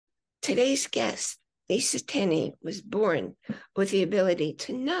Today's guest, Lisa Tenney, was born with the ability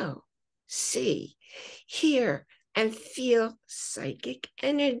to know, see, hear, and feel psychic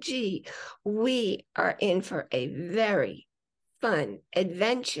energy. We are in for a very fun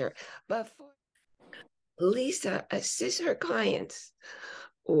adventure. But for Lisa assists her clients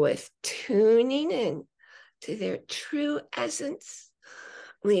with tuning in to their true essence,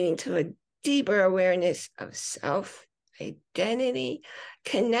 leading to a deeper awareness of self, identity,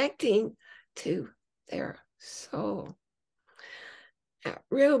 connecting to their soul. Now,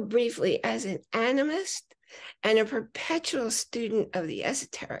 real briefly, as an animist and a perpetual student of the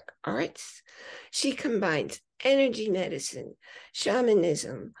esoteric arts, she combines energy medicine,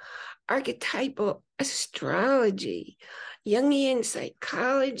 shamanism, archetypal astrology, Jungian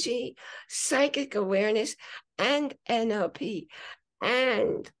psychology, psychic awareness, and NLP,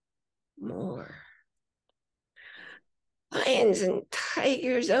 and more. Lions and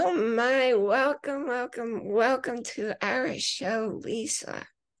tigers, oh my, welcome, welcome, welcome to our show, Lisa.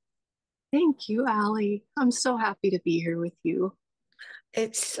 Thank you, Allie. I'm so happy to be here with you.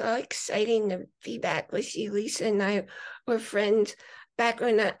 It's so exciting to be back with you. Lisa and I were friends back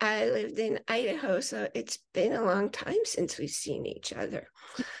when I lived in Idaho, so it's been a long time since we've seen each other.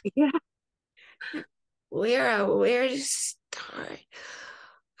 Yeah. Where to start?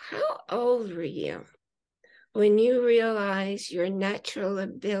 How old were you when you realized your natural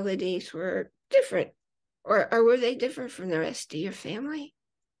abilities were different, or were they different from the rest of your family?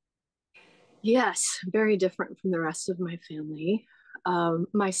 Yes, very different from the rest of my family.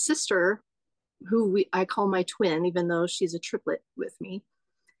 My sister, I call my twin, even though she's a triplet with me,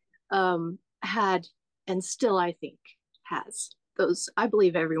 had, and still I think has those. I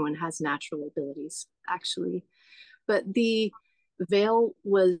believe everyone has natural abilities, actually. But the veil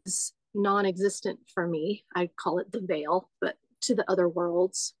was non existent for me. I call it the veil, but to the other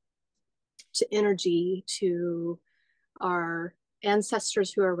worlds, to energy, to our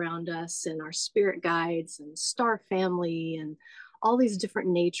ancestors who are around us, and our spirit guides and star family, and all these different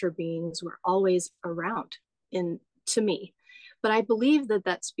nature beings were always around in to me. But I believe that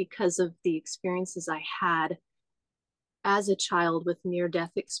that's because of the experiences I had as a child with near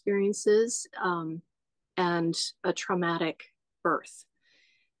death experiences, and a traumatic birth.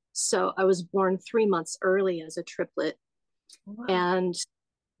 So I was born 3 months early as a triplet. Wow. And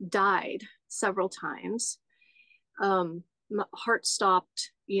died several times. My heart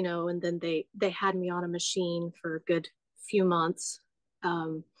stopped, and then they had me on a machine for a good few months.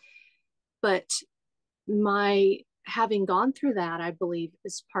 But my having gone through that, I believe,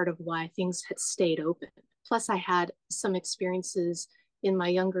 is part of why things had stayed open. Plus, I had some experiences in my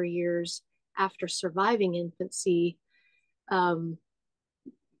younger years after surviving infancy.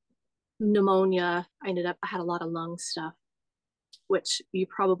 Pneumonia. I had a lot of lung stuff, which you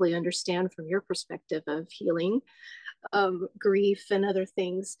probably understand from your perspective of healing, grief and other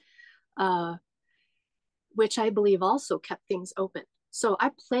things, which I believe also kept things open. So I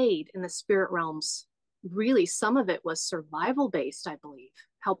played in the spirit realms. Really, some of it was survival based, I believe,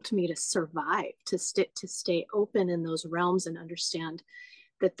 helped me to survive, to stay open in those realms and understand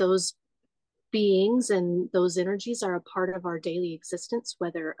that those beings and those energies are a part of our daily existence,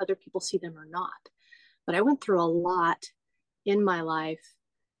 whether other people see them or not. But I went through a lot in my life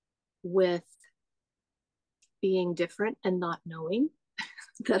with being different and not knowing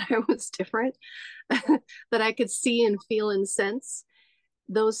that I was different, that I could see and feel and sense.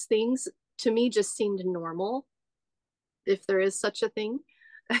 Those things to me just seemed normal, if there is such a thing.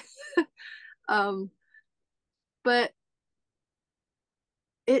 But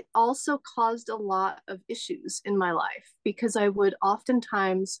it also caused a lot of issues in my life because I would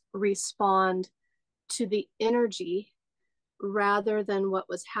oftentimes respond to the energy rather than what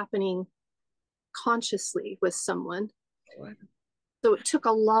was happening consciously with someone. Wow. So it took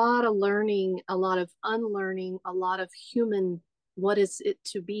a lot of learning, a lot of unlearning, a lot of human, what is it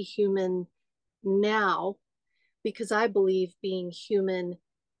to be human now? Because I believe being human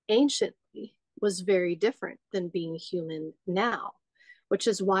anciently was very different than being human now, which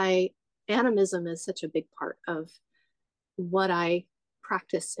is why animism is such a big part of what I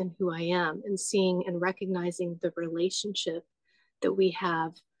practice and who I am, and seeing and recognizing the relationship that we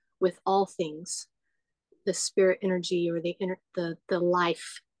have with all things, the spirit energy or the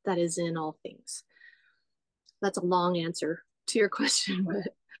life that is in all things. That's a long answer to your question, but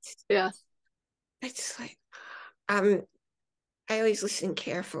yeah. It's like, I always listen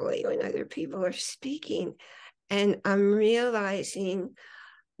carefully when other people are speaking, and I'm realizing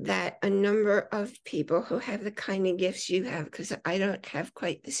that a number of people who have the kind of gifts you have, because I don't have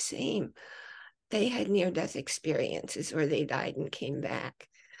quite the same, they had near-death experiences where they died and came back.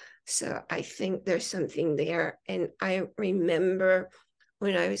 So I think there's something there. And I remember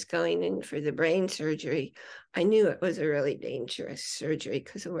when I was going in for the brain surgery, I knew it was a really dangerous surgery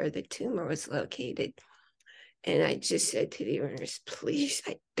because of where the tumor was located. And I just said to the nurse, please,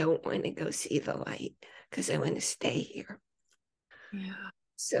 I don't want to go see the light because I want to stay here. Yeah.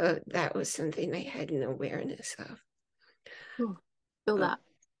 So that was something I had an awareness of. Ooh, feel Uh, that.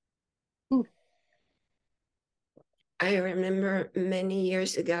 Ooh. I remember many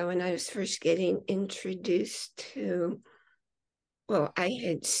years ago when I was first getting introduced to, well, I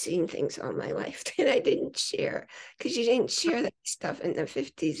had seen things all my life that I didn't share because you didn't share that stuff in the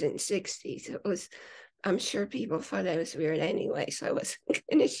 50s and 60s. It was, I'm sure people thought I was weird anyway, so I wasn't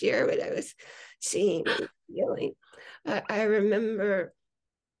going to share what I was seeing and feeling. I remember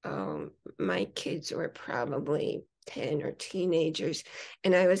my kids were probably 10 or teenagers,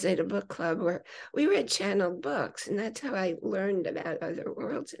 and I was at a book club where we read channeled books, and that's how I learned about other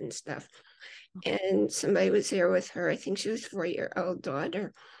worlds and stuff. And somebody was there with her. I think she was 4-year-old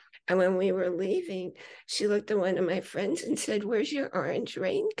daughter. And when we were leaving, she looked at one of my friends and said, "Where's your orange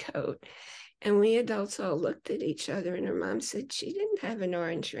raincoat?" And we adults all looked at each other, and her mom said she didn't have an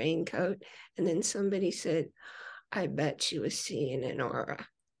orange raincoat. And then somebody said, "I bet she was seeing an aura."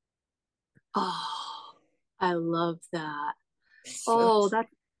 Oh, I love that. So Oh,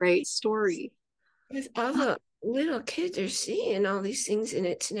 that's a great story. because all the little kids are seeing all these things, and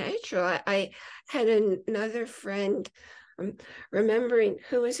it's natural. I had another friend, um, remembering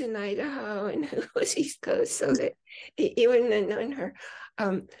who was in Idaho and who was East Coast, so that you wouldn't have known her.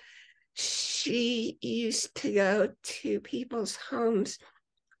 Um, she used to go to people's homes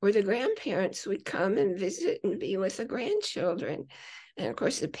where the grandparents would come and visit and be with the grandchildren. And of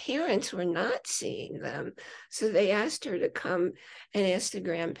course, the parents were not seeing them. So they asked her to come and ask the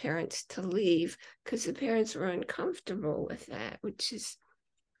grandparents to leave because the parents were uncomfortable with that, which is,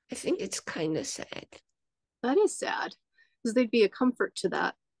 I think it's kind of sad. That is sad because they'd be a comfort to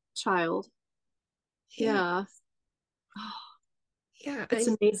that child. Yeah. Yeah. Yeah. It's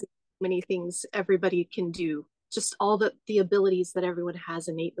amazing how many things everybody can do, just all the abilities that everyone has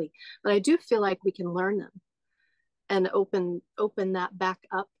innately. But I do feel like we can learn them and open that back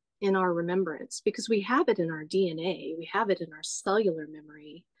up in our remembrance because we have it in our DNA, we have it in our cellular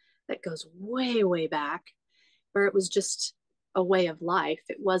memory that goes way, way back, where it was just a way of life.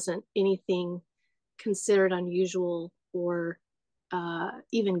 It wasn't anything considered unusual or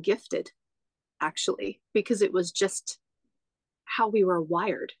even gifted, actually, because it was just how we were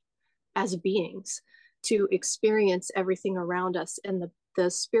wired as beings to experience everything around us. And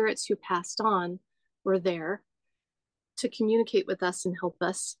the spirits who passed on were there to communicate with us and help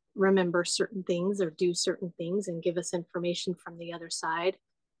us remember certain things or do certain things and give us information from the other side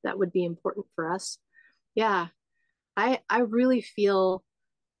that would be important for us. Yeah, I really feel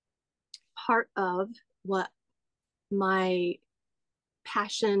part of what my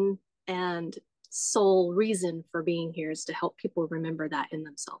passion and sole reason for being here is to help people remember that in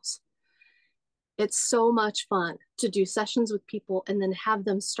themselves. It's so much fun to do sessions with people and then have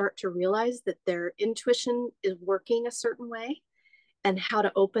them start to realize that their intuition is working a certain way and how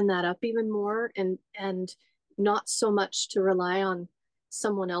to open that up even more and not so much to rely on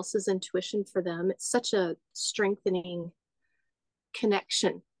someone else's intuition for them. It's such a strengthening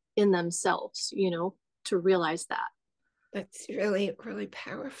connection in themselves, to realize that. That's really, really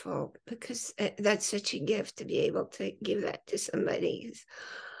powerful because that's such a gift to be able to give that to somebody.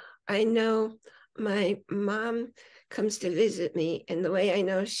 I know my mom comes to visit me, and the way I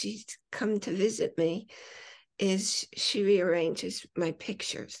know she's come to visit me is she rearranges my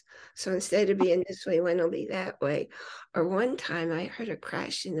pictures. So instead of being this way, one will be that way. Or one time I heard a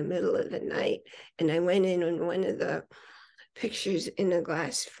crash in the middle of the night, and I went in, and one of the pictures in a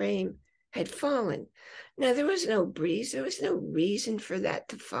glass frame had fallen. Now, there was no breeze, there was no reason for that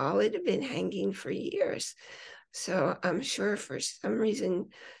to fall. It had been hanging for years. So I'm sure for some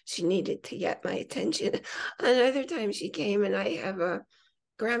reason she needed to get my attention. Another time she came, and I have a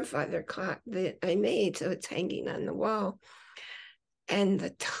grandfather clock that I made, so it's hanging on the wall. And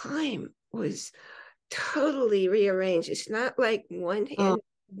the time was totally rearranged. It's not like one Oh, hand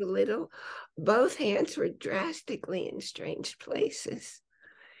a little, both hands were drastically in strange places.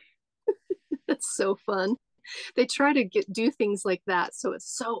 it's so fun. They try to do things like that so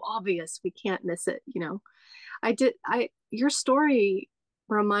it's so obvious we can't miss it. I your story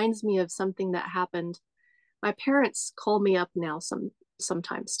reminds me of something that happened. My parents call me up now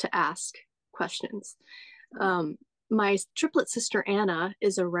sometimes to ask questions. um, my triplet sister Anna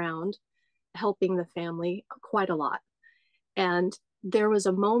is around helping the family quite a lot, and there was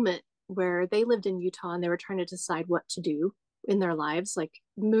a moment where they lived in Utah and they were trying to decide what to do. in their lives, like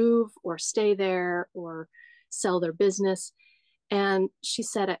move or stay there or sell their business. And she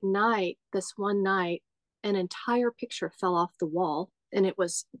said at night, this one night, an entire picture fell off the wall, and it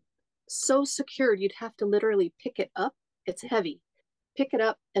was so secured you'd have to literally pick it up. It's heavy. Pick it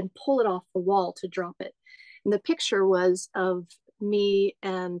up and pull it off the wall to drop it. And the picture was of me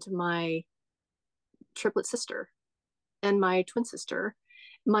and my triplet sister and my twin sister,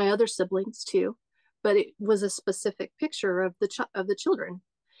 my other siblings too, but it was a specific picture of the children.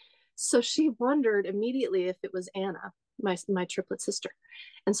 So she wondered immediately if it was Anna, my triplet sister.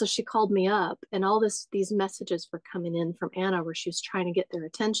 And so she called me up, and all these messages were coming in from Anna where she was trying to get their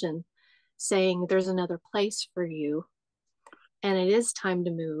attention, saying there's another place for you and it is time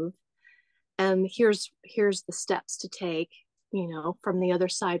to move, and here's the steps to take, from the other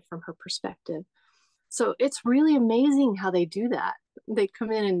side, from her perspective. So it's really amazing how they do that. They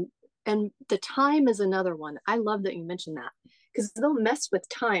come in, and the time is another one. I love that you mentioned that, because they'll mess with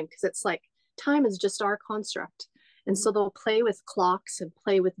time, because it's like time is just our construct. And so they'll play with clocks and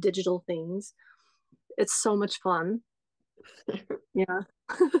play with digital things. It's so much fun. Yeah.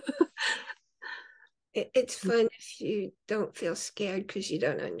 It's fun if you don't feel scared because you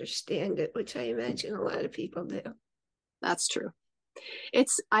don't understand it, which I imagine a lot of people do. That's true.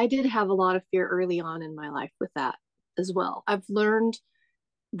 I did have a lot of fear early on in my life with that as well. I've learned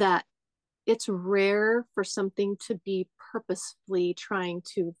that it's rare for something to be purposefully trying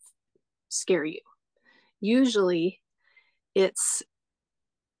to scare you. Usually it's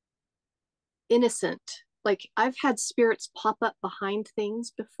innocent. Like, I've had spirits pop up behind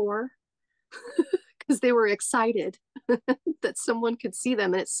things before because they were excited that someone could see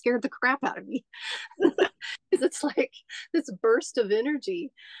them, and it scared the crap out of me. Because it's like this burst of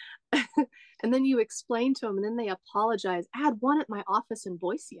energy. And then you explain to them, and then they apologize. I had one at my office in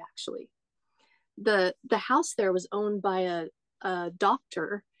Boise, actually. The house there was owned by a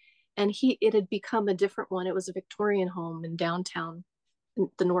doctor, and it had become a different one. It was a Victorian home in downtown, in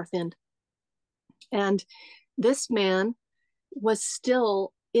the North End. And this man was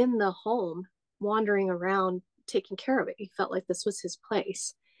still in the home, wandering around, taking care of it. He felt like this was his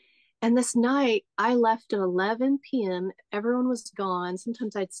place. And this night, I left at 11 p.m. Everyone was gone.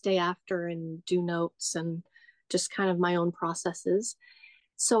 Sometimes I'd stay after and do notes and just kind of my own processes.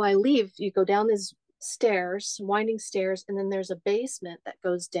 So I leave. You go down these stairs, winding stairs, and then there's a basement that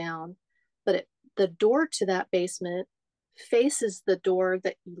goes down. But the door to that basement faces the door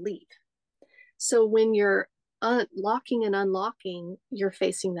that you leave. So when you're locking and unlocking, you're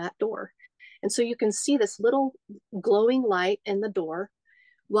facing that door. And so you can see this little glowing light in the door.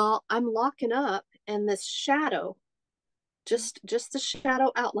 Well, I'm locking up, and this shadow, just the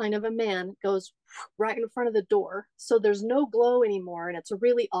shadow outline of a man, goes right in front of the door. So there's no glow anymore, and it's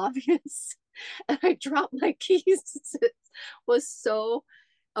really obvious. And I dropped my keys. It was so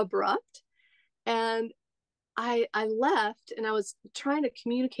abrupt. And I left, and I was trying to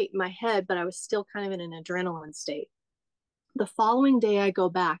communicate in my head, but I was still kind of in an adrenaline state. The following day, I go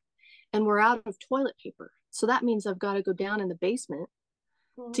back, and we're out of toilet paper. So that means I've got to go down in the basement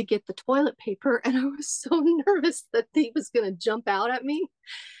to get the toilet paper. And I was so nervous that he was going to jump out at me.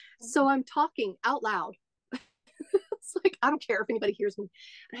 So I'm talking out loud. It's like, I don't care if anybody hears me.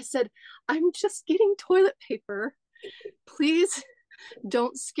 And I said, I'm just getting toilet paper. Please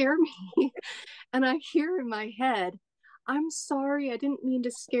don't scare me. And I hear in my head, I'm sorry, I didn't mean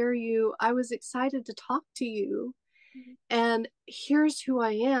to scare you. I was excited to talk to you. And here's who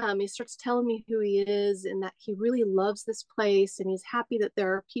I am. He starts telling me who he is, and that he really loves this place, and he's happy that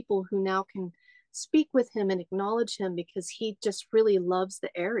there are people who now can speak with him and acknowledge him, because he just really loves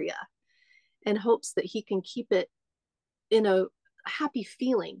the area and hopes that he can keep it in a happy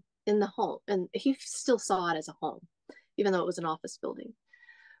feeling in the home. And he still saw it as a home, even though it was an office building.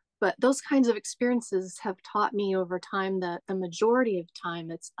 But those kinds of experiences have taught me over time that the majority of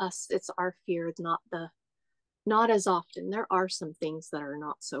time it's our fear. It's not as often. There are some things that are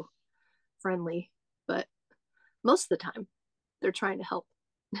not so friendly, but most of the time they're trying to help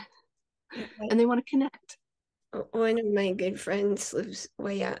and they want to connect. One of my good friends lives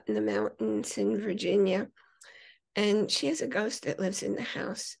way out in the mountains in Virginia, and she has a ghost that lives in the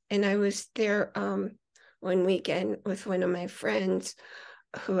house. And I was there one weekend with one of my friends,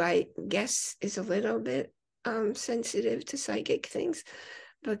 who I guess is a little bit sensitive to psychic things,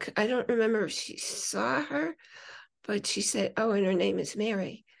 but I don't remember if she saw her, but she said, oh, and her name is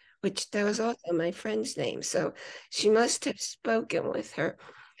Mary, which that was also my friend's name. So she must have spoken with her.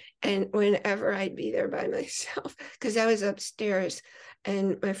 And whenever I'd be there by myself, because I was upstairs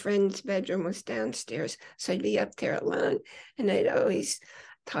and my friend's bedroom was downstairs, so I'd be up there alone, and I'd always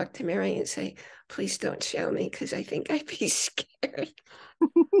talk to Mary and say, please don't show me, because I think I'd be scared.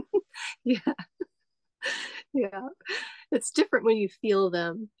 Yeah. Yeah. It's different when you feel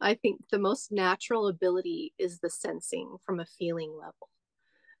them. I think the most natural ability is the sensing from a feeling level,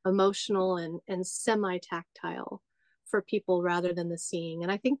 emotional and semi-tactile for people rather than the seeing.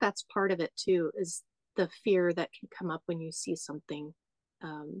 And I think that's part of it too, is the fear that can come up when you see something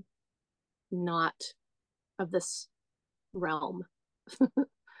not of this realm.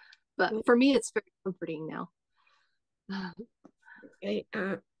 But for me, it's very comforting now. I,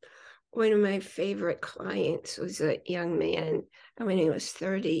 one of my favorite clients was a young man, and when he was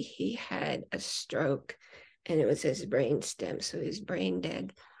 30, he had a stroke, and it was his brain stem, so his brain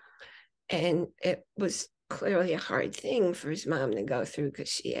dead. And it was clearly a hard thing for his mom to go through because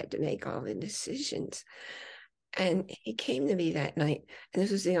she had to make all the decisions. And he came to me that night, and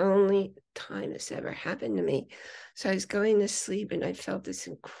this was the only time this ever happened to me. So I was going to sleep, and I felt this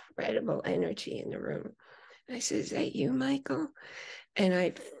incredible energy in the room. I said, is that you, Michael? And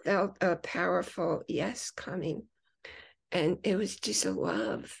I felt a powerful yes coming. And it was just a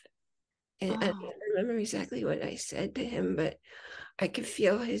love. And I Oh, don't remember exactly what I said to him, but I could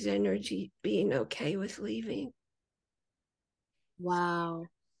feel his energy being okay with leaving. wow.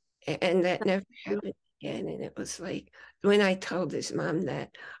 And that That's never beautiful. happened again. And it was like, when I told his mom that,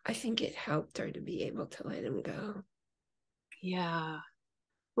 I think it helped her to be able to let him go. Yeah.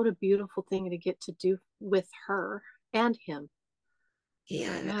 What a beautiful thing to get to do with her and him.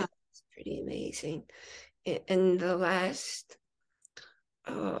 Yeah, Yeah. that's pretty amazing. And the last,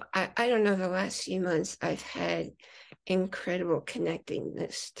 oh, I don't know, the last few months, I've had incredible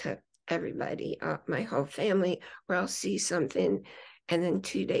connectingness to everybody, my whole family, where I'll see something. And then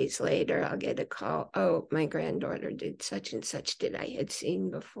 2 days later, I'll get a call. Oh, my granddaughter did such and such that I had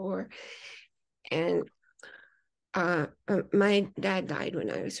seen before. And my dad died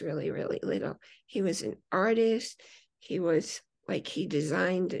when I was really, really little. He was an artist. He was like, he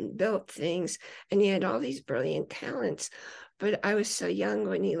designed and built things, and he had all these brilliant talents. But I was so young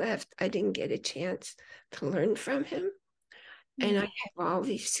when he left, I didn't get a chance to learn from him. And I Yeah. have all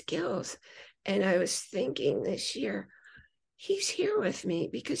these skills. And I was thinking this year, he's here with me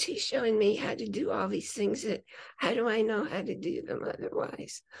because he's showing me how to do all these things that, how do I know how to do them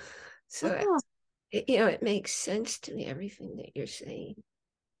otherwise? So Oh, it makes sense to me, everything that you're saying.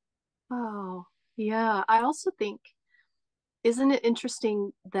 oh, yeah. I also think, isn't it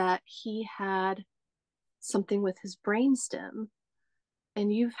interesting that he had something with his brainstem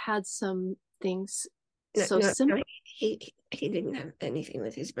and you've had some things No, so no, simple? no, he didn't have anything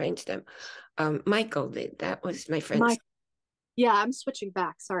with his brainstem. Michael did. That was my friend's. My, yeah, I'm switching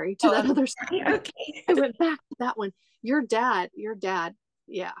back. Sorry to Oh, that I'm other. sorry. Okay. I went back to that one. Your dad,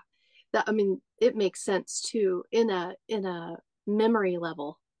 yeah. That I mean, it makes sense too in a memory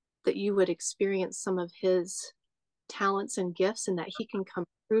level that you would experience some of his talents and gifts and that he can come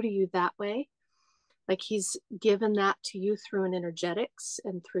through to you that way. Like he's given that to you through an energetics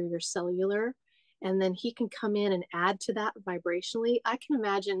and through your cellular. And then he can come in and add to that vibrationally. I can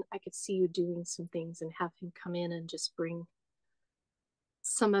imagine I could see you doing some things and have him come in and just bring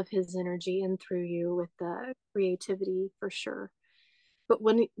some of his energy in through you with the creativity for sure. But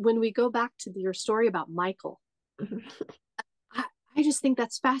when we go back to your story about Michael, I, I just think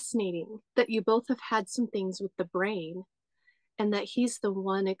that's fascinating that you both have had some things with the brain and that he's the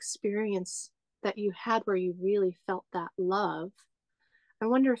one experience that you had where you really felt that love. I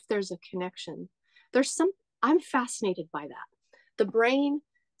wonder if there's a connection. There's some, I'm fascinated by that. The brain,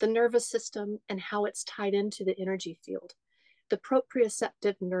 the nervous system, and how it's tied into the energy field. The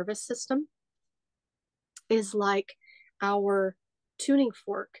proprioceptive nervous system is like our tuning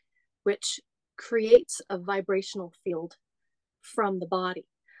fork, which creates a vibrational field from the body.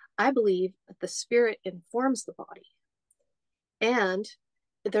 I believe that the spirit informs the body. And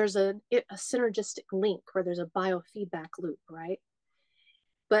there's a synergistic link where there's a biofeedback loop, right?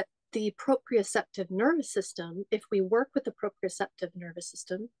 But the proprioceptive nervous system, if we work with the proprioceptive nervous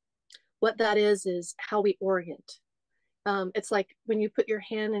system, what that is how we orient. It's like when you put your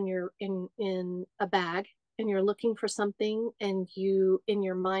hand in in a bag and you're looking for something and you in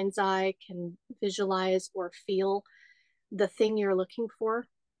your mind's eye can visualize or feel the thing you're looking for.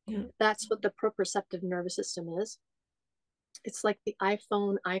 Yeah. That's what the proprioceptive nervous system is. It's like the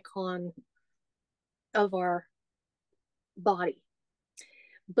iPhone icon of our body,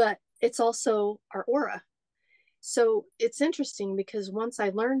 but it's also our aura. So it's interesting because once I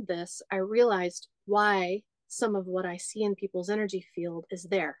learned this, I realized why some of what I see in people's energy field is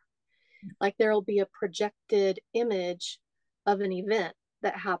there. Like there will be a projected image of an event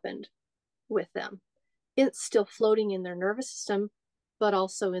that happened with them. It's still floating in their nervous system, but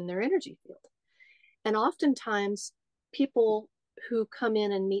also in their energy field. And oftentimes, people who come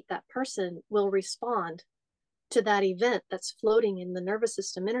in and meet that person will respond to that event that's floating in the nervous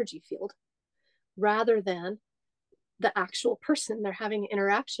system energy field rather than the actual person they're having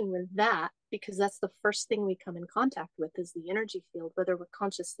interaction with, that because that's the first thing we come in contact with is the energy field, whether we're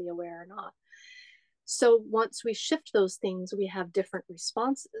consciously aware or not. So once we shift those things, we have different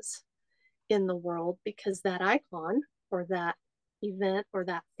responses in the world because that icon or that event or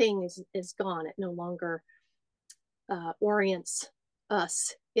that thing is gone. It no longer orients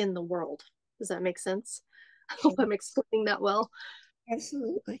us in the world. Does that make sense? I hope I'm explaining that well.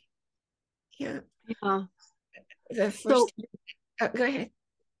 Absolutely. Yeah. Yeah. The So, first, go ahead.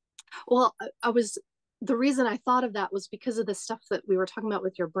 well, the reason I thought of that was because of the stuff that we were talking about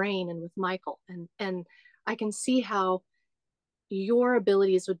with your brain and with Michael. And I can see how your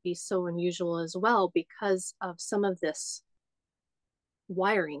abilities would be so unusual as well because of some of this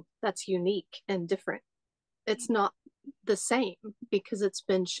wiring that's unique and different. It's not the same because it's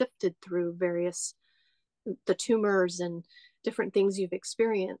been shifted through the tumors and different things you've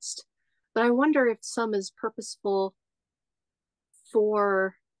experienced. But I wonder if some is purposeful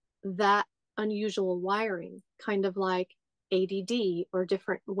for that unusual wiring, kind of like ADD or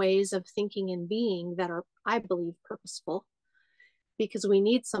different ways of thinking and being that are, I believe, purposeful because we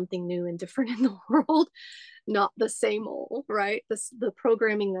need something new and different in the world, not the same old, right? The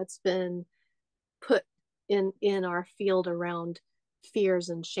programming that's been put in our field around fears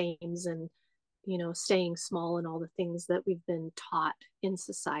and shames and staying small and all the things that we've been taught in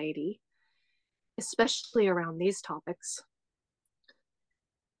society, especially around these topics.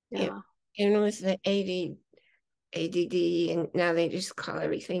 Yeah. Yeah. And with the ADD, and now they just call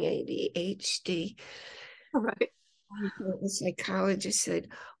everything ADHD. Right. The psychologist said,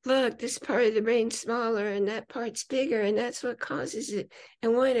 look, this part of the brain's smaller and that part's bigger, and that's what causes it.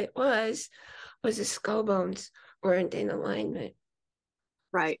 And what it was the skull bones weren't in alignment.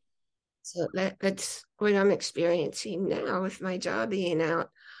 Right. So that's what I'm experiencing now with my jaw being out.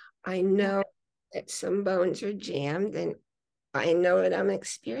 I know that some bones are jammed, and I know what I'm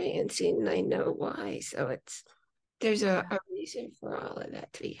experiencing, and I know why. So there's a reason for all of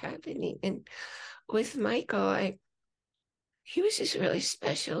that to be happening. And with Michael, he was just really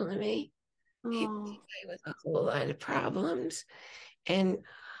special to me. He was a guy with a whole lot of problems, and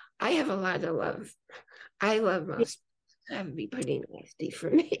I have a lot of love. I love most. That would be pretty nasty for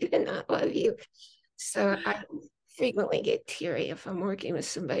me to not love you. So I frequently get teary if I'm working with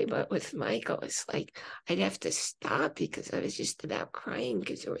somebody, but with Michael, it's like I'd have to stop because I was just about crying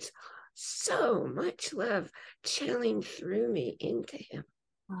because there was so much love channeling through me into him.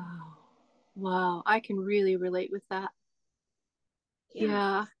 Wow. Wow. I can really relate with that. Yeah.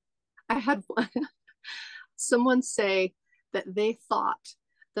 Yeah. I had someone say that they thought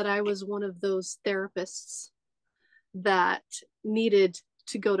that I was one of those therapists that needed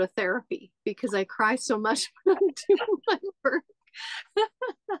to go to therapy because I cry so much when I'm doing my work.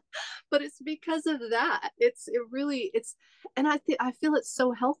 But it's because of that. And I feel it's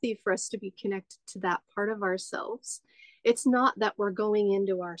so healthy for us to be connected to that part of ourselves. It's not that we're going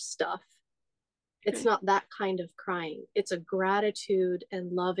into our stuff. It's not that kind of crying. It's a gratitude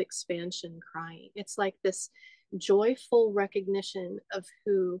and love expansion crying. It's like this joyful recognition of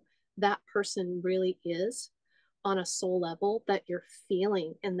who that person really is on a soul level that you're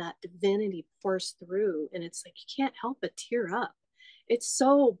feeling, and that divinity pours through. And it's like you can't help but tear up. It's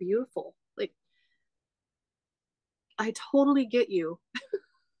so beautiful. Like, I totally get you.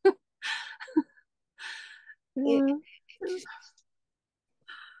 It,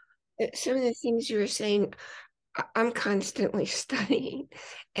 Yeah. some of the things you were saying, I'm constantly studying.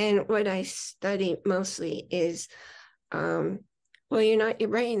 And what I study mostly is, well, you're not your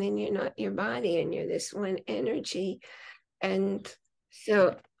brain and you're not your body and you're this one energy. And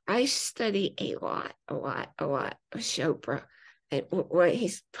so I study a lot of Chopra. And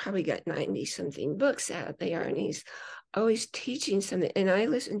he's probably got 90 something books out there, and he's always teaching something. And I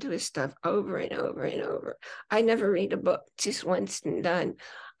listen to his stuff over and over and over. I never read a book just once and done.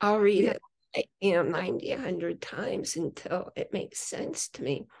 I'll read it, 90, 100 times until it makes sense to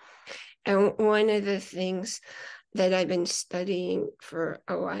me. And one of the things that I've been studying for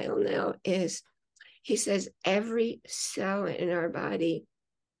a while now is, he says every cell in our body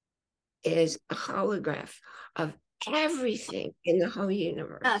is a holograph of everything in the whole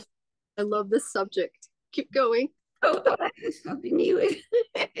universe. Yes, I love this subject. Keep going. Oh, I was hoping you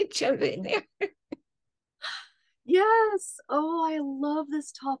would jump in there. Yes. Oh, I love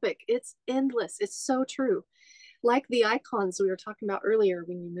this topic. It's endless. It's so true. Like the icons we were talking about earlier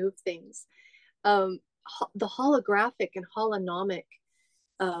when you move things. The holographic and holonomic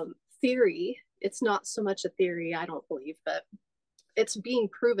theory. It's not so much a theory, I don't believe, but it's being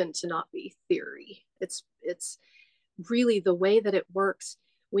proven to not be theory. It's really the way that it works.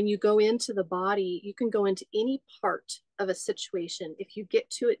 When you go into the body, you can go into any part of a situation if you get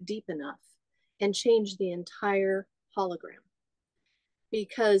to it deep enough and change the entire hologram.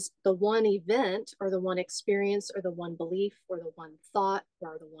 Because the one event or the one experience or the one belief or the one thought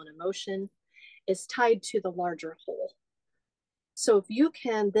or the one emotion is tied to the larger whole. So if you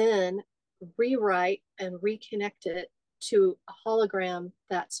can then rewrite and reconnect it to a hologram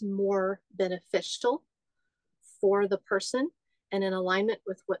that's more beneficial for the person and in alignment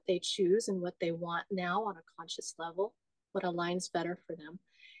with what they choose and what they want now on a conscious level, what aligns better for them,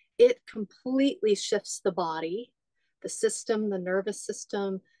 it completely shifts the body, the system, the nervous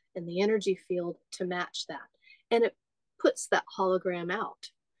system, and the energy field to match that. And it puts that hologram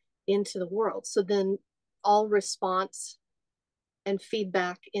out into the world. So then all response and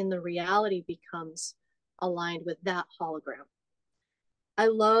feedback in the reality becomes aligned with that hologram. I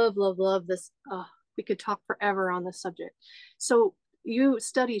love, love, love this. We could talk forever on this subject. So you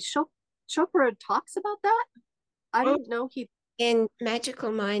study Chopra talks about that? I Oh, didn't know he. in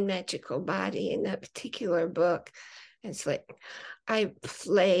Magical Mind, Magical Body, in that particular book, it's like I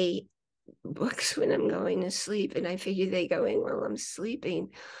play books when I'm going to sleep, and I figure they go in while I'm sleeping.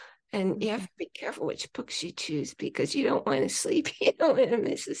 And you have to be careful which books you choose because you don't want to sleep. You don't want to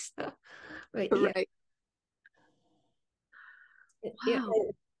miss the stuff. But yeah, Right. yeah,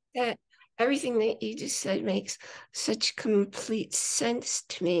 Wow. that everything that you just said makes such complete sense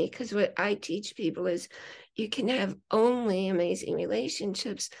to me, because what I teach people is you can have only amazing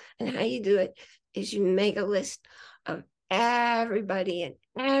relationships, and how you do it is you make a list of everybody and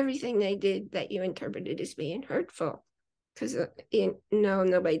everything they did that you interpreted as being hurtful, because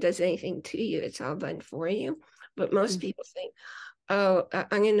nobody does anything to you, it's all done for you. But most people think, oh,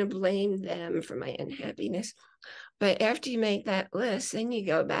 I'm going to blame them for my unhappiness. But after you make that list, then you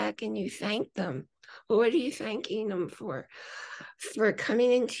go back and you thank them. Well, what are you thanking them for? For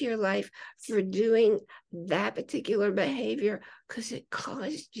coming into your life, for doing that particular behavior, because it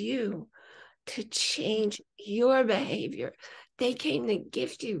caused you to change your behavior. They came to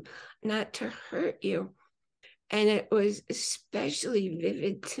gift you, not to hurt you. And it was especially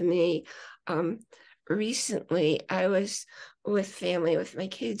vivid to me. Recently, I was with family, with my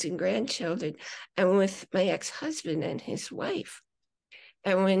kids and grandchildren, and with my ex-husband and his wife.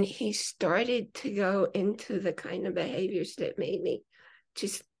 And when he started to go into the kind of behaviors that made me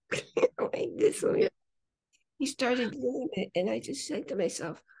just like this, Yeah. he started doing it. And I just said to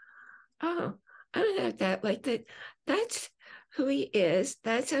myself, oh, I'm not that like that. That's who he is.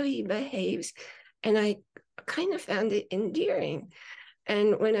 That's how he behaves. And I kind of found it endearing.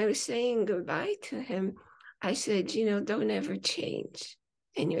 And when I was saying goodbye to him, I said, don't ever change.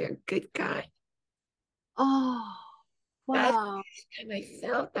 And you're a good guy. Oh, That's wow. the time I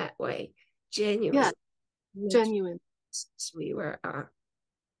felt that way, Yeah, genuine. genuine. We were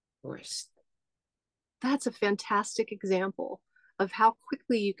forced. That's a fantastic example of how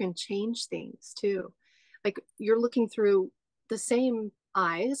quickly you can change things too. Like you're looking through the same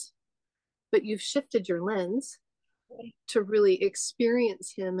eyes, but you've shifted your lens to really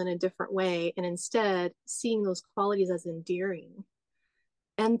experience him in a different way and instead seeing those qualities as endearing.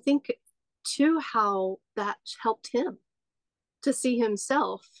 And think too how that helped him to see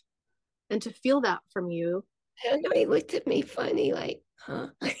himself and to feel that from you. I don't know. He looked at me funny, like, huh?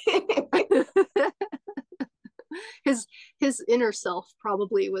 his his inner self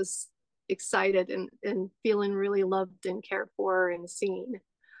probably was excited and feeling really loved and cared for and seen.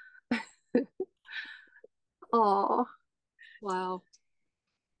 Oh, wow.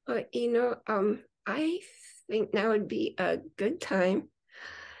 But I think now would be a good time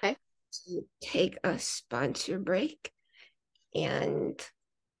Okay. to take a sponsor break. And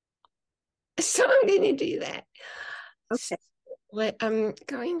so I'm going to do that. So Okay. what I'm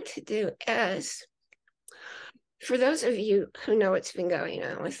going to do is, for those of you who know what's been going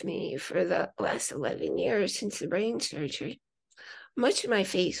on with me for the last 11 years since the brain surgery, much of my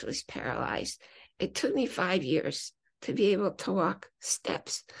face was paralyzed. It took me 5 years to be able to walk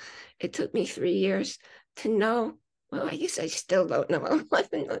steps. It took me 3 years to know. Well, I guess I still don't know.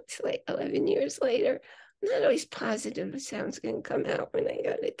 11 years later. I'm not always positive the sound's going to come out when I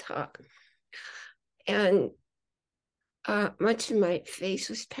go to talk. And much of my face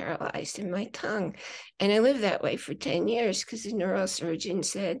was paralyzed in my tongue. And I lived that way for 10 years because the neurosurgeon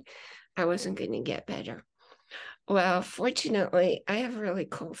said I wasn't going to get better. Well, fortunately, I have really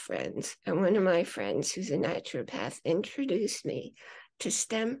cool friends. And one of my friends, who's a naturopath, introduced me to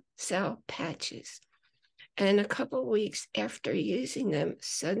stem cell patches. And a couple of weeks after using them,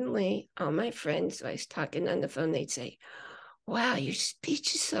 suddenly all my friends, I was talking on the phone, they'd say, wow, your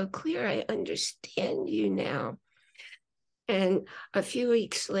speech is so clear. I understand you now. And a few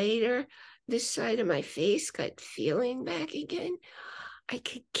weeks later, this side of my face got feeling back again. I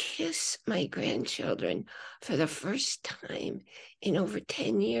could kiss my grandchildren for the first time in over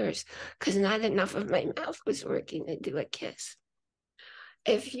 10 years because not enough of my mouth was working to do a kiss.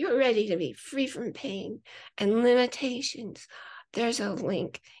 If you're ready to be free from pain and limitations, there's a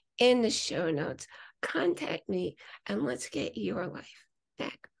link in the show notes. Contact me and let's get your life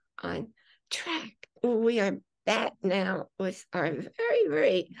back on track. We are back now with our very,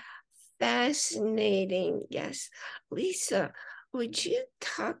 very fascinating guest. Lisa, would you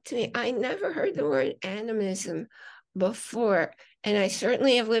talk to me? I never heard the word animism before, and I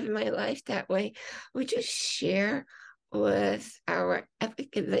certainly have lived my life that way. Would you share with our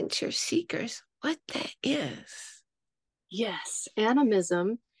epic adventure seekers what that is? Yes,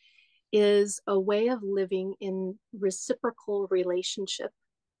 animism is a way of living in reciprocal relationship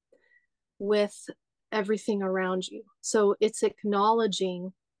with everything around you. So it's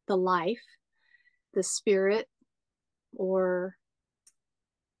acknowledging the life, the spirit, or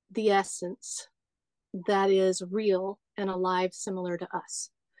the essence that is real and alive, similar to us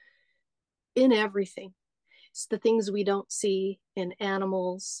in everything. It's the things we don't see in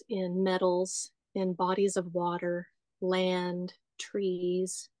animals, in metals, in bodies of water, land,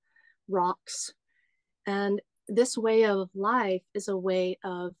 trees, rocks. And this way of life is a way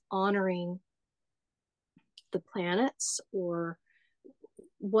of honoring the planets or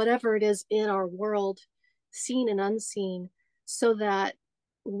whatever it is in our world, seen and unseen, so that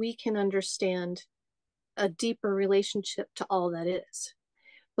we can understand a deeper relationship to all that is.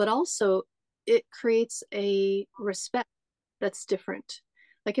 But also, it creates a respect that's different.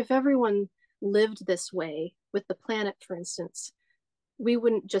 Like if everyone lived this way with the planet, for instance, we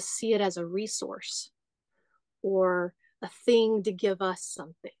wouldn't just see it as a resource or a thing to give us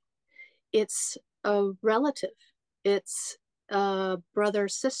something. It's a relative, it's a brother,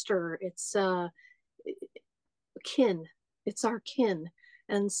 sister, it's a kin, it's our kin.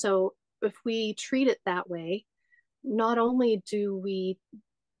 And so if we treat it that way, not only do we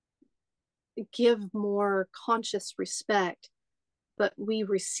give more conscious respect, but we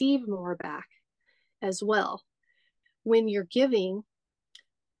receive more back as well. When you're giving,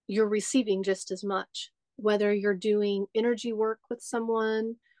 you're receiving just as much, whether you're doing energy work with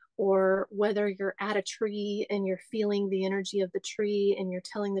someone or whether you're at a tree and you're feeling the energy of the tree and you're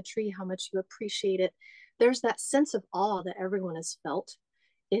telling the tree how much you appreciate it. There's that sense of awe that everyone has felt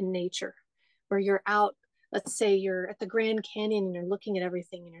in nature, where you're out, let's say you're at the Grand Canyon and you're looking at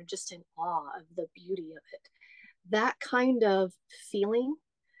everything and you're just in awe of the beauty of it. That kind of feeling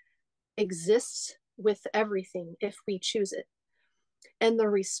exists with everything if we choose it. And the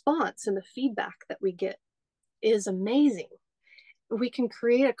response and the feedback that we get is amazing. We can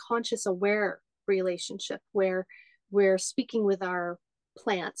create a conscious, aware relationship where we're speaking with our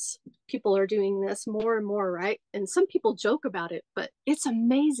plants. People are doing this more and more, right? And some people joke about it, but it's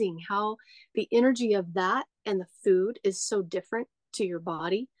amazing how the energy of that and the food is so different to your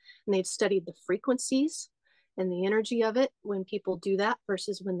body. And they've studied the frequencies and the energy of it when people do that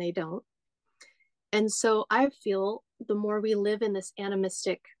versus when they don't. And so I feel the more we live in this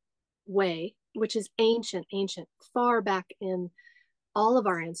animistic way, which is ancient, far back in all of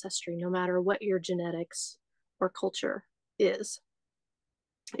our ancestry, no matter what your genetics or culture is.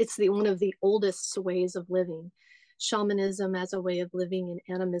 It's one of the oldest ways of living. Shamanism as a way of living and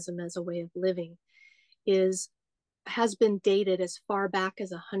animism as a way of living has been dated as far back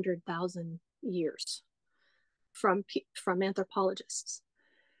as 100,000 years from anthropologists.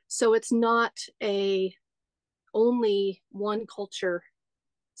 So it's not a only one culture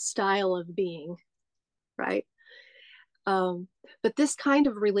style of being, right? But this kind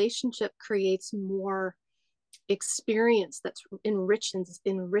of relationship creates more experience that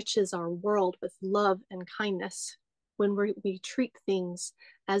enriches our world with love and kindness when we treat things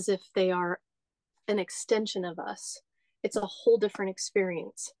as if they are an extension of us. It's a whole different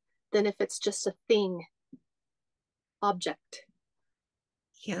experience than if it's just a thing, object.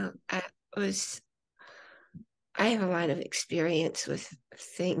 Yeah, I have a lot of experience with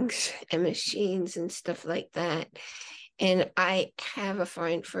things and machines and stuff like that. And I have a far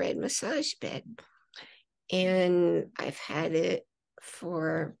infrared massage bed. And I've had it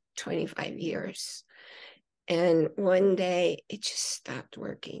for 25 years. And one day it just stopped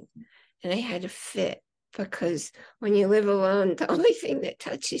working. And I had to fit because when you live alone, the only thing that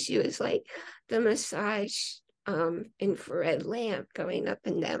touches you is like the massage infrared lamp going up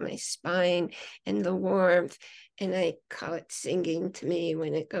and down my spine and the warmth. And I call it singing to me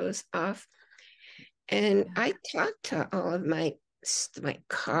when it goes off. And I talk to all of my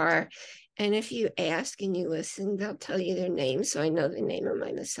car. And if you ask and you listen, they'll tell you their name. So I know the name of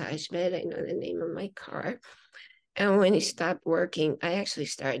my massage bed. I know the name of my car. And when he stopped working, I actually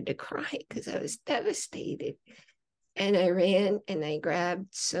started to cry because I was devastated. And I ran and I grabbed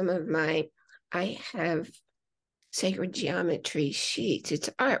some of I have sacred geometry sheets. It's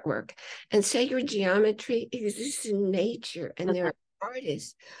artwork. And sacred geometry exists in nature. And there are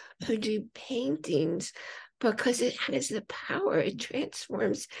artists who do paintings because it has the power. It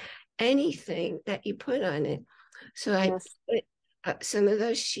transforms anything that you put on it. So I put some of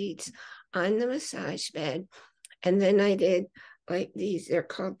those sheets on the massage bed. And then I did like these, they're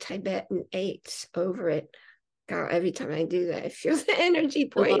called Tibetan 8s over it. God, every time I do that, I feel the energy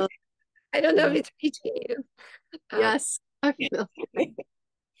point. I don't know if it's reaching you. Yes, I feel.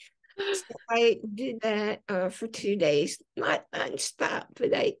 So I did that for 2 days, not nonstop,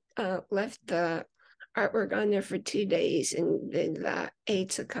 but I left the artwork on there for 2 days and did the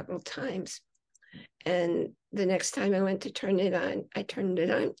 8s a couple times. And the next time I went to turn it on, I turned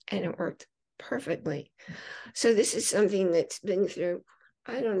it on and it worked perfectly. So this is something that's been through,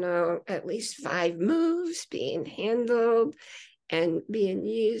 I don't know, at least 5 moves being handled and being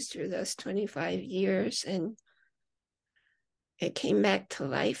used for those 25 years. And it came back to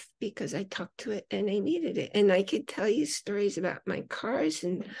life because I talked to it and I needed it. And I could tell you stories about my cars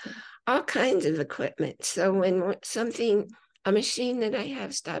and all kinds of equipment. So when a machine that I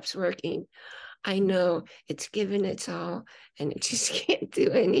have stops working, I know it's given its all and it just can't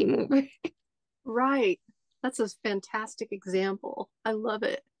do anymore. Right. That's a fantastic example. I love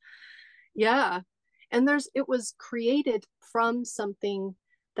it. Yeah. And it was created from something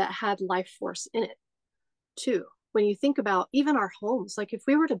that had life force in it too. When you think about even our homes, like if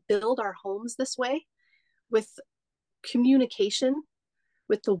we were to build our homes this way with communication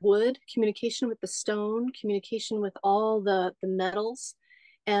with the wood, communication with the stone, communication with all the metals,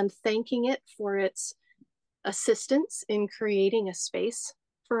 and thanking it for its assistance in creating a space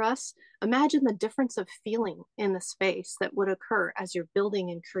for us. Imagine the difference of feeling in the space that would occur as you're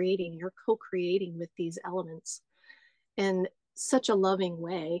building and creating, you're co-creating with these elements in such a loving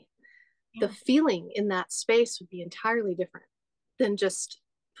way. The feeling in that space would be entirely different than just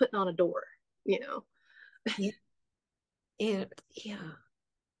putting on a door, you know? Yeah,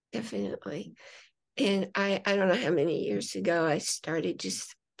 definitely. And I don't know how many years ago I started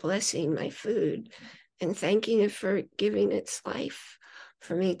just blessing my food and thanking it for giving its life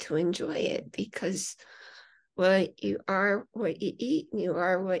for me to enjoy it, because you are what you eat and you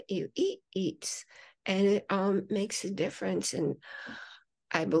are what you eat eats, and it makes a difference. And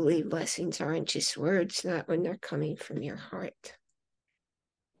I believe blessings aren't just words, not when they're coming from your heart.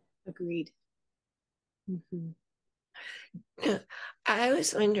 Agreed. Mm-hmm. I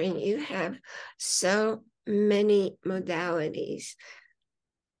was wondering, you have so many modalities.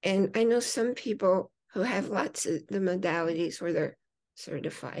 And I know some people who have lots of the modalities where they're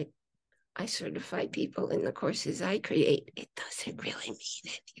certified. I certify people in the courses I create. It doesn't really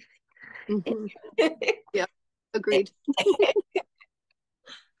mean anything. Mm-hmm. Yeah, agreed.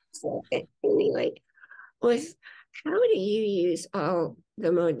 So anyway, how do you use all the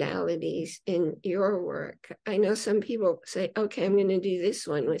modalities in your work? I know some people say, okay, I'm going to do this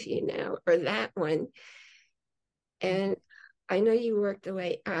one with you now, or that one. And I know you work the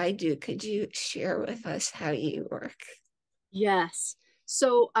way I do. Could you share with us how you work? Yes.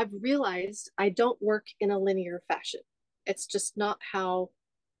 So I've realized I don't work in a linear fashion. It's just not how,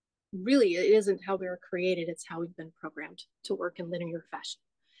 really, it isn't how we were created. It's how we've been programmed to work in linear fashion.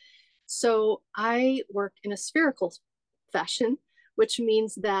 So I work in a spherical fashion, which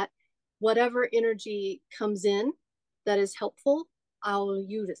means that whatever energy comes in that is helpful, I'll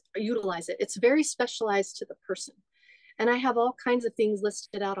utilize it. It's very specialized to the person. And I have all kinds of things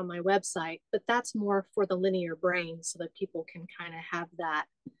listed out on my website, but that's more for the linear brain so that people can kind of have that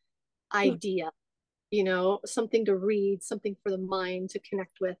idea, something to read, something for the mind to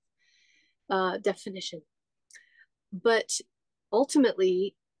connect with, definition. But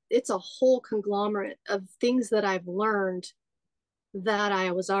ultimately, it's a whole conglomerate of things that I've learned that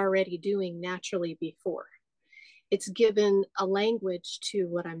I was already doing naturally before. It's given a language to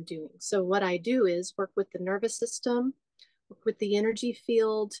what I'm doing. So what I do is work with the nervous system, work with the energy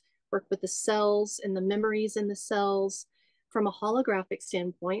field, work with the cells and the memories in the cells from a holographic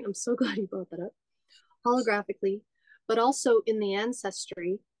standpoint. I'm so glad you brought that up. Holographically, but also in the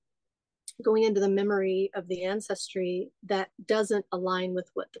ancestry, going into the memory of the ancestry that doesn't align with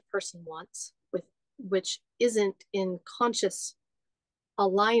what the person wants, with which isn't in conscious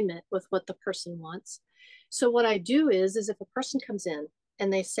alignment with what the person wants. So what I do is if a person comes in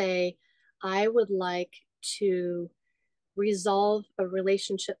and they say, I would like to resolve a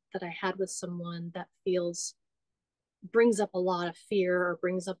relationship that I had with someone that brings up a lot of fear or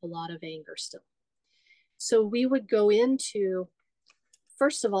brings up a lot of anger still. So we would go into,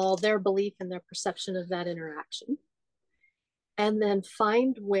 first of all, their belief and their perception of that interaction, and then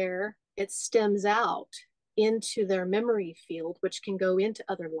find where it stems out into their memory field, which can go into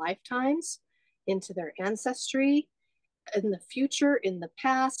other lifetimes, into their ancestry, in the future, in the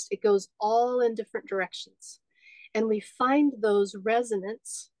past. It goes all in different directions. And we find those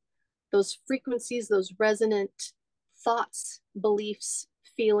resonance, those frequencies, those resonant thoughts, beliefs,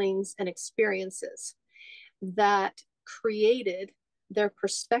 feelings, and experiences that created their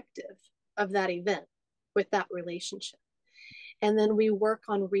perspective of that event with that relationship. And then we work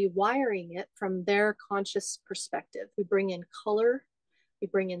on rewiring it from their conscious perspective. We bring in color, we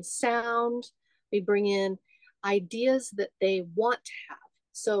bring in sound, we bring in ideas that they want to have.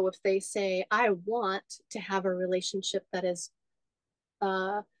 So if they say, I want to have a relationship that is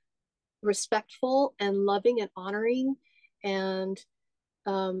respectful and loving and honoring, and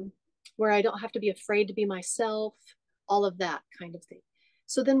where I don't have to be afraid to be myself, all of that kind of thing.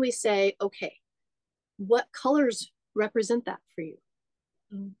 So then we say, okay, what colors represent that for you?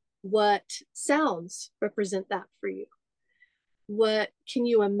 What sounds represent that for you? What can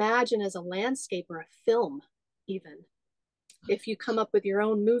you imagine as a landscape or a film, even if you come up with your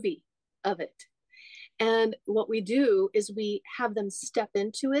own movie of it? And what we do is we have them step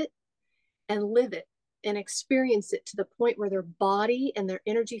into it and live it and experience it to the point where their body and their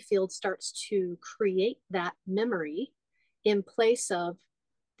energy field starts to create that memory in place of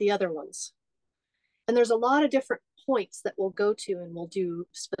the other ones. And there's a lot of different points that we'll go to, and we'll do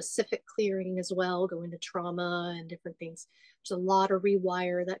specific clearing as well, go into trauma and different things. There's a lot of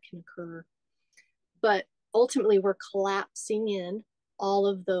rewire that can occur. But ultimately, we're collapsing in all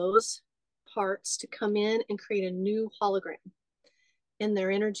of those parts to come in and create a new hologram in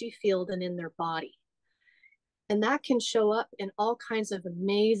their energy field and in their body. And that can show up in all kinds of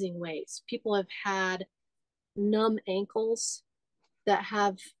amazing ways. People have had numb ankles that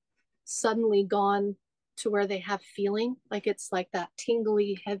have suddenly gone to where they have feeling, like it's like that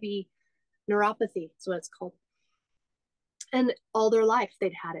tingly, heavy neuropathy is what it's called. And all their life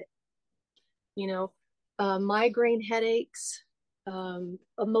they'd had it. You know, migraine headaches,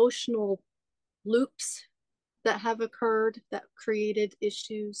 emotional loops that have occurred that created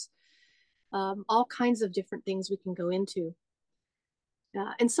issues, all kinds of different things we can go into.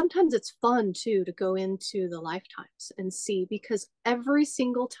 And sometimes it's fun too to go into the lifetimes and see, because every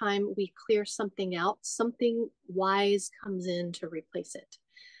single time we clear something out, something wise comes in to replace it.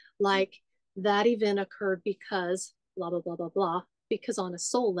 Like that event occurred because blah, blah, blah, blah, blah, because on a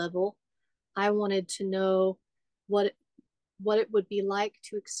soul level, I wanted to know what it would be like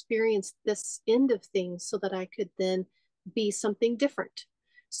to experience this end of things so that I could then be something different.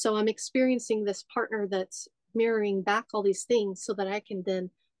 So I'm experiencing this partner that's mirroring back all these things so that I can then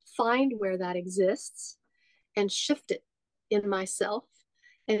find where that exists and shift it in myself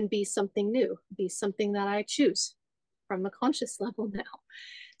and be something new, be something that I choose from a conscious level now.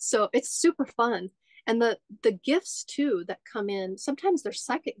 So it's super fun. And the gifts too that come in, sometimes they're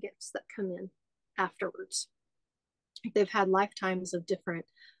psychic gifts that come in afterwards. They've had lifetimes of different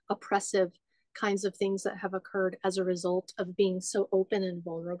oppressive kinds of things that have occurred as a result of being so open and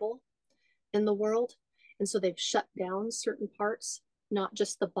vulnerable in the world. And so they've shut down certain parts, not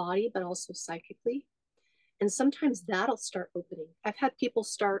just the body, but also psychically. And sometimes that'll start opening. I've had people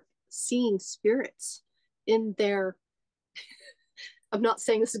start seeing spirits in their, I'm not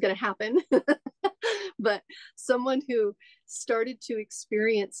saying this is going to happen, but someone who started to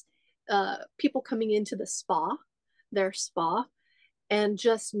experience people coming into their spa, and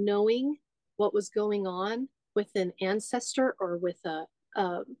just knowing what was going on with an ancestor or with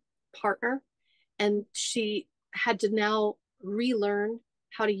a partner. And she had to now relearn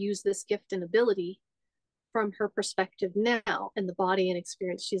how to use this gift and ability from her perspective now and the body and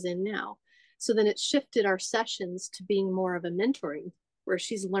experience she's in now. So then it shifted our sessions to being more of a mentoring, where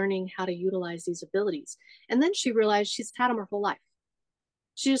she's learning how to utilize these abilities. And then she realized she's had them her whole life.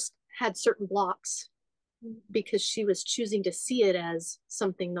 She just had certain blocks because she was choosing to see it as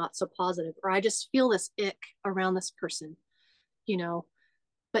something not so positive, or I just feel this ick around this person, you know.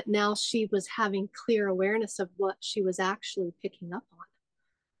 But now she was having clear awareness of what she was actually picking up on.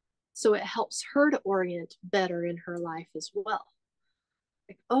 So it helps her to orient better in her life as well.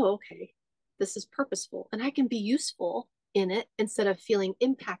 Like, oh, okay, this is purposeful and I can be useful in it instead of feeling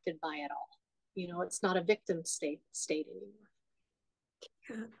impacted by it all. It's not a victim state anymore.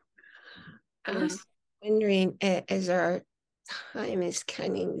 I Yeah. was wondering, as our time is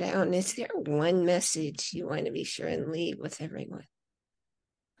counting down, is there one message you want to be sure and leave with everyone?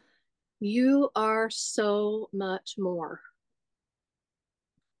 You are so much more.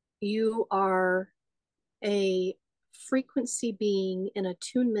 You are a frequency being, an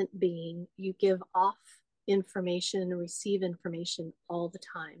attunement being. You give off information and receive information all the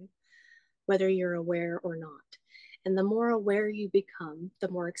time, whether you're aware or not. And the more aware you become, the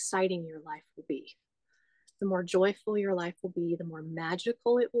more exciting your life will be. The more joyful your life will be, the more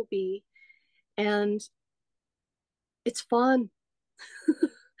magical it will be. And it's fun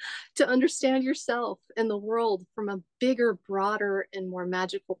to understand yourself and the world from a bigger, broader, and more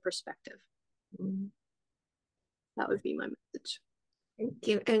magical perspective. That would be my message. Thank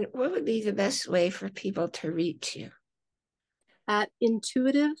you. And what would be the best way for people to reach you? At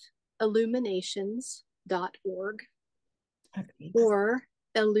intuitiveilluminations.org Okay. or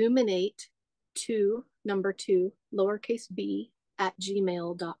illuminate two, lowercase b, at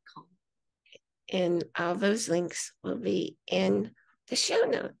gmail.com. And all those links will be in the show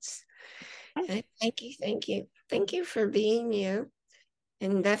notes. And thank you, thank you. Thank you for being you.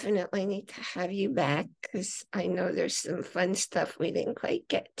 And definitely need to have you back because I know there's some fun stuff we didn't quite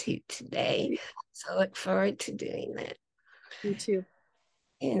get to today. So I look forward to doing that. Me too.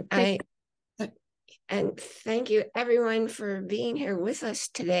 And thank you everyone for being here with us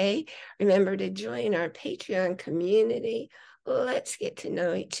today. Remember to join our Patreon community. Let's get to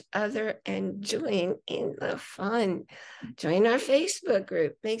know each other and join in the fun. Join our Facebook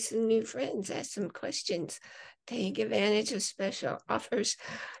group, make some new friends, ask some questions, take advantage of special offers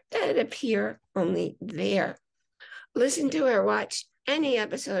that appear only there. Listen to or watch any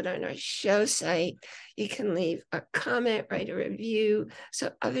episode on our show site. You can leave a comment, write a review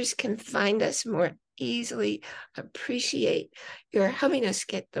so others can find us more easily. Appreciate your helping us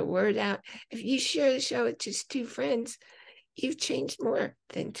get the word out. If you share the show with just 2 friends, you've changed more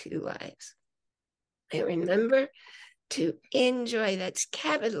than 2 lives. And remember to enjoy, that's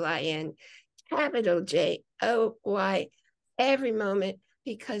capital I-N, capital J-O-Y, every moment,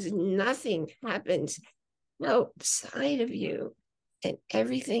 because nothing happens outside of you and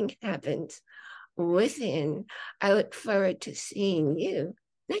everything happens within. I look forward to seeing you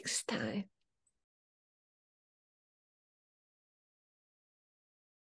next time.